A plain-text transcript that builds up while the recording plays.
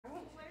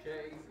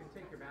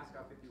mask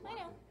off if you want.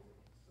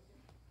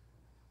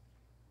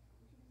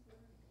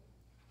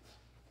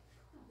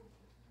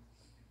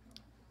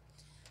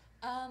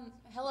 I know.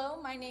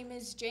 Hello, my name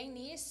is Jay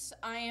Neese.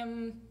 I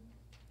am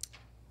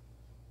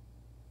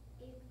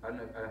A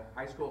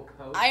high school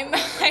coach? I'm a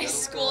high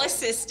school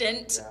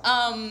assistant.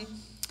 Yeah.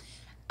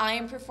 I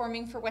am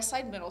performing for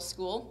Westside Middle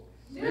School.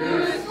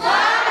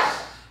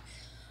 Newsflash!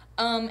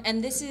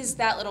 And this is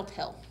That Little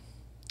Pill.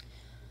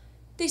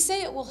 They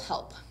say it will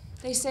help.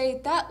 They say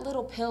that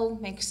little pill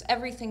makes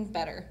everything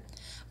better.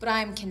 But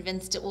I am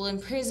convinced it will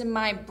imprison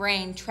my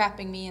brain,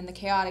 trapping me in the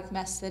chaotic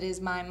mess that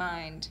is my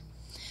mind.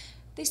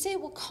 They say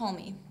it will calm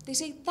me. They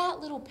say that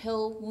little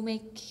pill will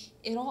make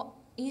it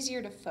all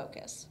easier to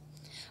focus.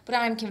 But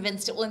I am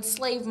convinced it will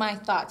enslave my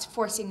thoughts,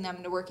 forcing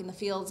them to work in the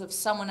fields of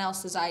someone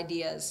else's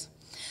ideas.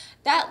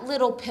 That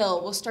little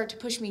pill will start to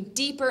push me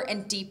deeper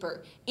and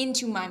deeper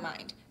into my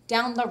mind,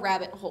 down the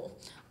rabbit hole,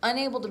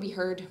 unable to be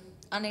heard,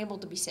 unable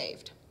to be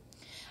saved.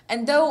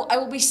 And though I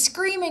will be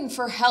screaming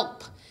for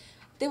help,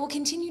 they will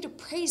continue to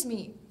praise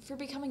me for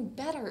becoming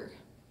better.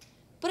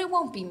 But it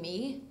won't be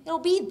me. It'll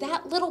be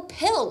that little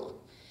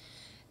pill.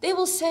 They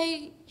will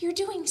say, you're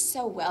doing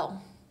so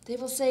well. They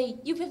will say,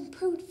 you've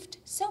improved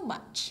so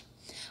much.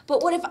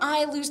 But what if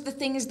I lose the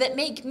things that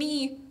make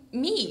me,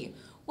 me?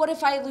 What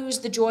if I lose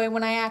the joy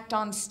when I act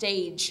on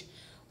stage?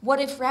 What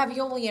if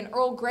ravioli and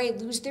Earl Grey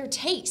lose their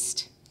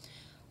taste?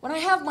 When I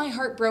have my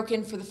heart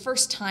broken for the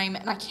first time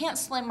and I can't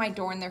slam my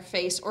door in their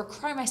face or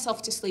cry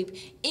myself to sleep,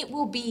 it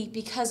will be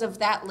because of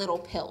that little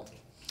pill.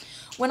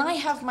 When I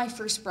have my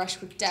first brush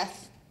with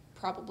death,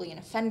 probably an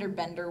offender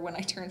bender when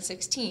I turn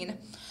 16,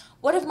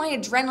 what if my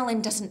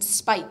adrenaline doesn't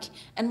spike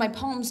and my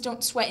palms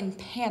don't sweat in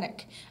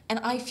panic and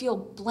I feel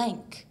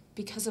blank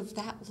because of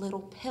that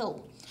little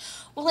pill?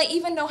 Will I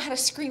even know how to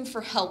scream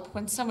for help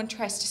when someone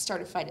tries to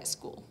start a fight at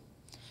school?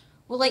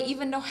 Will I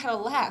even know how to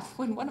laugh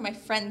when one of my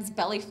friends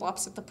belly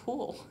flops at the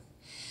pool?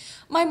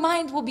 My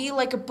mind will be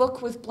like a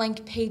book with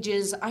blank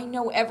pages. I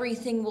know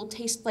everything will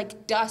taste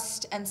like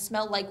dust and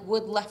smell like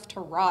wood left to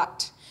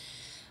rot.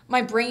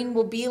 My brain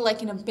will be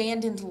like an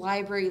abandoned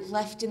library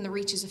left in the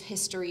reaches of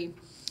history.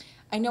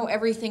 I know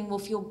everything will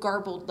feel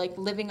garbled like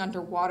living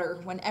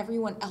underwater when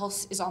everyone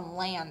else is on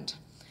land,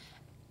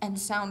 and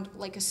sound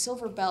like a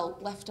silver bell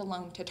left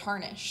alone to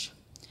tarnish.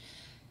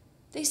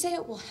 They say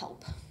it will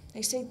help.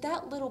 They say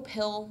that little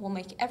pill will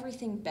make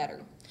everything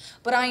better.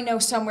 But I know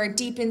somewhere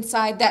deep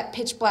inside that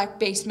pitch black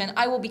basement,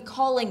 I will be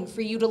calling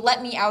for you to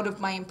let me out of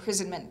my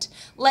imprisonment.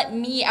 Let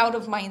me out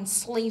of my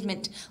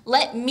enslavement.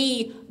 Let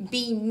me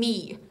be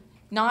me,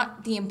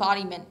 not the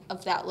embodiment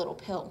of that little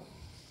pill.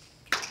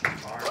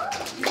 All right.